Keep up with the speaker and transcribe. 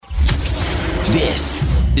This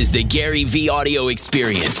is the Gary V audio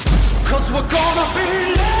experience. Cause we're gonna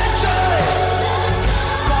be legends.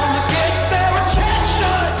 Gonna get their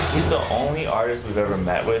attention. He's the only artist we've ever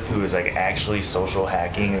met with who is like actually social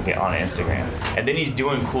hacking on Instagram. And then he's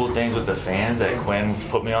doing cool things with the fans that Quinn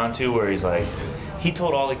put me onto, where he's like, he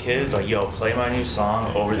told all the kids, like, yo, play my new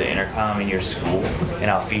song over the intercom in your school and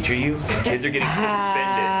I'll feature you. And kids are getting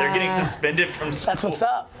suspended. They're getting suspended from school. That's what's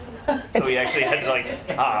up. So he actually had to like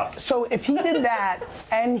stop. So if he did that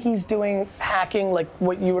and he's doing hacking like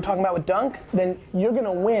what you were talking about with Dunk, then you're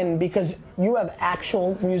gonna win because you have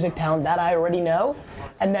actual music talent that I already know.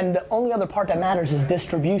 And then the only other part that matters is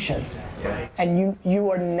distribution. And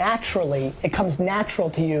you are naturally, it comes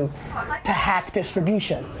natural to you to hack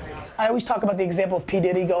distribution. I always talk about the example of P.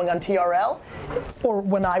 Diddy going on TRL, or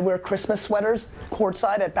when I wear Christmas sweaters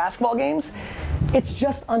courtside at basketball games. It's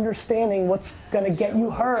just understanding what's gonna get you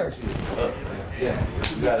heard. Yeah,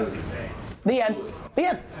 you got it. The end. The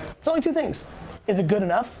end. It's only two things. Is it good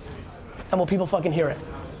enough? And will people fucking hear it?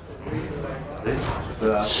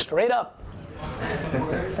 Straight up.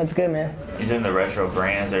 That's good, man. He's in the retro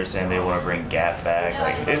brands. They're saying they want to bring Gap back.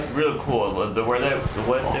 Like, it's real cool.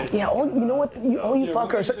 Yeah, you know what? All you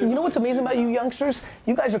fuckers. You know what's amazing about you youngsters?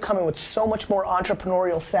 You guys are coming with so much more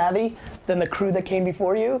entrepreneurial savvy than the crew that came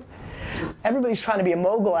before you. Everybody's trying to be a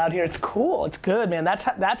mogul out here. It's cool. It's good, man.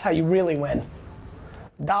 That's how you really win.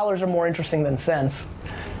 Dollars are more interesting than cents.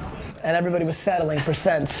 And everybody was settling for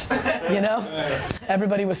cents, you know?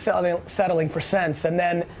 Everybody was settling for cents. And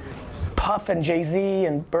then Puff and Jay-Z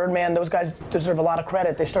and Birdman, those guys deserve a lot of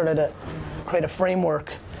credit. They started to create a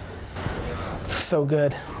framework. It's so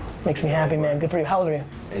good. Makes me happy, man. Good for you. How old are you?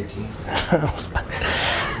 18.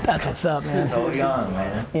 That's what's up, man. So young,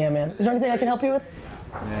 man. Yeah, man. Is there anything I can help you with?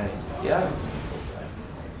 Man, yeah.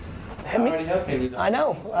 I'm already helping you. I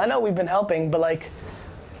know we've been helping, but like,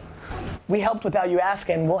 we helped without you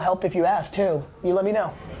asking. We'll help if you ask too. You let me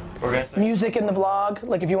know. Music in the vlog,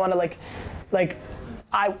 like if you want to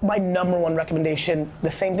my number one recommendation,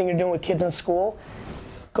 the same thing you're doing with kids in school,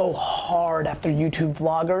 go hard after YouTube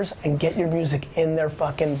vloggers and get your music in their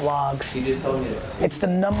fucking vlogs. He just told me that. It's the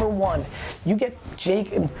number one. You get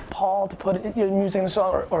Jake and Paul to put your music in the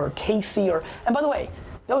song, or Casey, and by the way,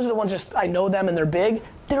 those are the ones I know them and they're big.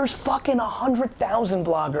 There's fucking 100,000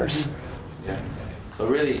 vloggers. Yeah. So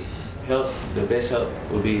really, the best help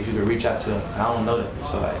would be if you could reach out to them. I don't know them,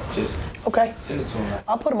 so just okay. Send it to them.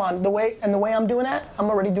 I'll put them on the way I'm doing that. I'm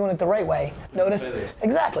already doing it the right way. Notice?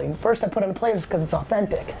 Exactly. First I put it in playlist because it's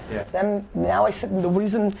authentic. Yeah. Then now the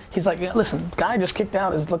reason he's like, yeah, listen, guy I just kicked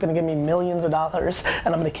out is looking to give me millions of dollars,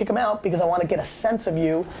 and I'm gonna kick him out because I want to get a sense of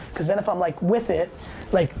you. Because then if I'm like with it,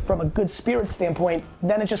 like from a good spirit standpoint,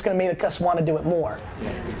 then it's just gonna make us want to do it more. Yeah,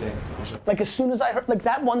 exactly. Sure. Like as soon as I heard like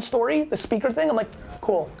that one story, the speaker thing, I'm like,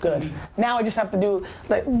 cool, good. Now I just have to do,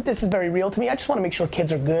 like, this is very real to me. I just want to make sure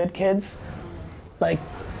kids are good kids. Like,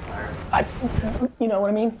 you know what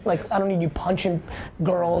I mean? Like, I don't need you punching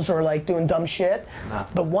girls or like doing dumb shit. Nah.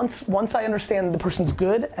 But once I understand the person's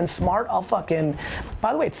good and smart, I'll fucking,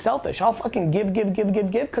 by the way, it's selfish. I'll fucking give,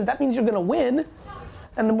 because that means you're gonna win.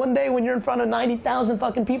 And then one day when you're in front of 90,000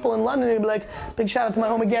 fucking people in London, you'll be like, big shout out to my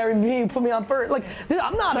homie Gary V, who put me on first. Like,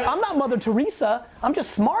 I'm not Mother Teresa, I'm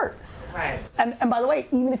just smart. Right. And by the way,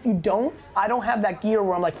 even if you don't, I don't have that gear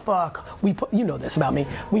where I'm like, fuck, you know this about me.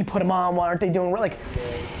 We put them on, why aren't they doing, like,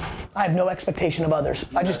 I have no expectation of others.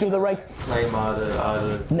 I just do the right. Claim all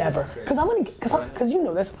the Never. Because you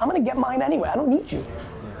know this, I'm gonna get mine anyway. I don't need you.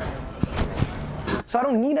 So I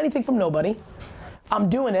don't need anything from nobody. I'm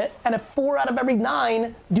doing it, and if 4 out of every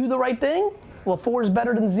 9 do the right thing, well, 4 is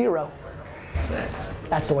better than 0.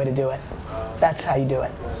 That's the way to do it. That's how you do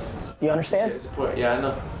it. You understand? Yeah, I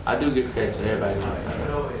know. I do give credit to everybody.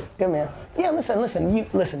 Good, man. Yeah,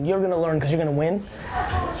 listen, you're gonna learn because you're gonna win.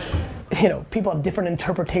 You know, people have different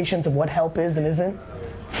interpretations of what help is and isn't.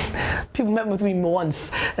 People met with me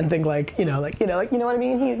once and think like, you know what I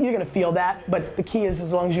mean? You're gonna feel that, but the key is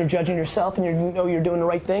as long as you're judging yourself and you know you're doing the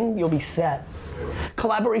right thing, you'll be set.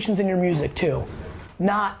 Collaborations in your music too.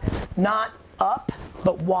 Not up,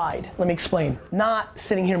 but wide. Let me explain. Not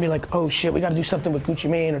sitting here and be like, oh shit, we gotta do something with Gucci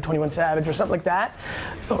Mane or 21 Savage or something like that.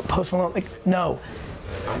 Or Post Malone, like, no.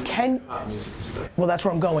 Well, that's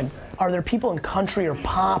where I'm going. Are there people in country or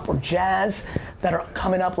pop or jazz that are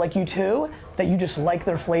coming up like you too, that you just like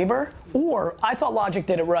their flavor? Or, I thought Logic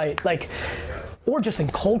did it right, like, or just in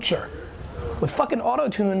culture. With fucking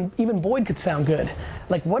auto-tune, even Boyd could sound good.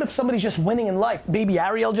 Like, what if somebody's just winning in life? Baby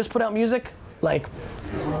Ariel just put out music. Like,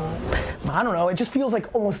 I don't know, it just feels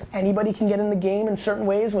like almost anybody can get in the game in certain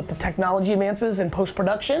ways with the technology advances in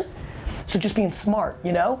post-production. So just being smart,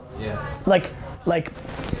 you know? Yeah. Like, like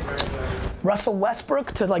Russell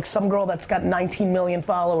Westbrook to like some girl that's got 19 million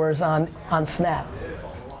followers on Snap.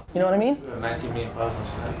 You know what I mean? 19 million followers on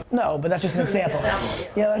Snap. No, but that's just an example.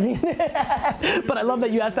 You know what I mean? But I love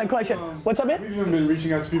that you asked that question. What's up, man? We've even been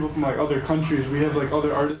reaching out to people from like other countries. We have like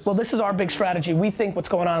other artists. Well, this is our big strategy. We think what's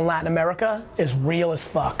going on in Latin America is real as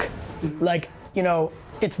fuck. Like, you know,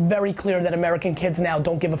 it's very clear that American kids now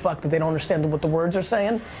don't give a fuck that they don't understand what the words are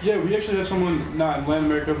saying. Yeah, we actually have someone not in Latin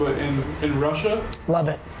America, but in Russia. Love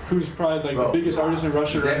it. Who's probably like the biggest artist in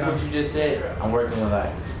Russia right now. What you just said, I'm working with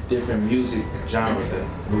like different music genres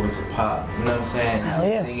that move into pop. You know what I'm saying? Hell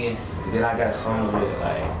yeah. Singing. And then I got songs with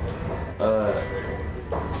like,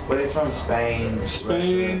 where they from? Spain,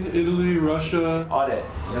 Spain, Russia, Italy, Russia. all that. You know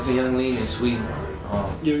what I'm saying? Young Lean in Sweden.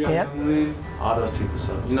 Yeah, we got Yep. Young Lean. All those people.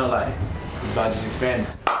 So, you know, like, it's about just expanding.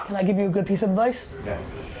 Can I give you a good piece of advice? Yeah.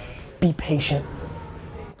 Be patient.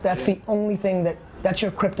 That's the only thing that's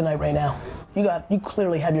your kryptonite right now. You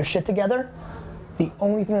clearly have your shit together. The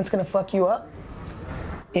only thing that's gonna fuck you up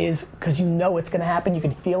is because you know it's gonna happen, you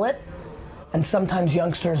can feel it. And sometimes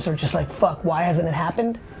youngsters are just like, fuck, why hasn't it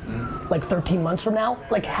happened? Like 13 months from now?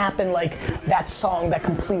 Like happened like that song that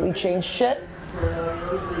completely changed shit.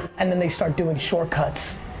 And then they start doing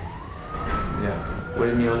shortcuts. Yeah. What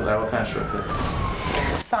do you mean? Like, what kind of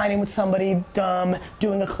shortcut? Signing with somebody dumb,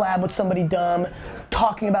 doing a collab with somebody dumb,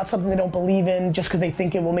 talking about something they don't believe in just because they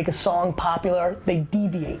think it will make a song popular. They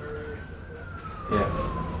deviate. Yeah.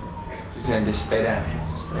 So you're saying just stay down.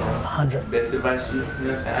 100. Best advice you know what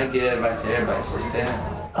I'm saying? I give advice to everybody, just stay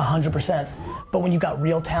down. 100%. But when you got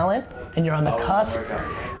real talent and you're on the cusp,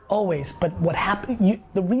 always. But what happened?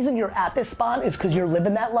 The reason you're at this spot is because you're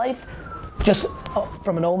living that life. Just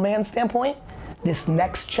from an old man standpoint, this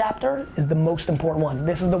next chapter is the most important one.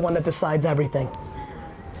 This is the one that decides everything.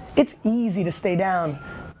 It's easy to stay down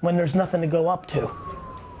when there's nothing to go up to.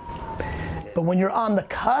 But when you're on the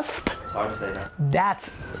cusp, It's hard to say that.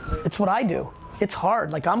 it's what I do. It's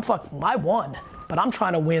hard. Like I won, but I'm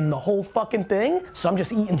trying to win the whole fucking thing, so I'm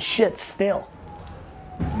just eating shit still.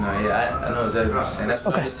 No, yeah, I know exactly what you're saying. That's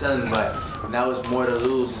what Okay. I've been telling you, like, now it's more to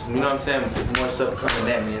lose. You know what I'm saying? There's more stuff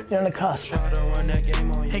coming at me. You're on the cusp.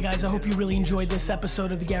 Hey guys, I hope you really enjoyed this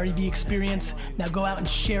episode of the Gary Vee Experience. Now go out and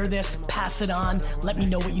share this, pass it on, let me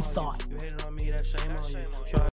know what you thought.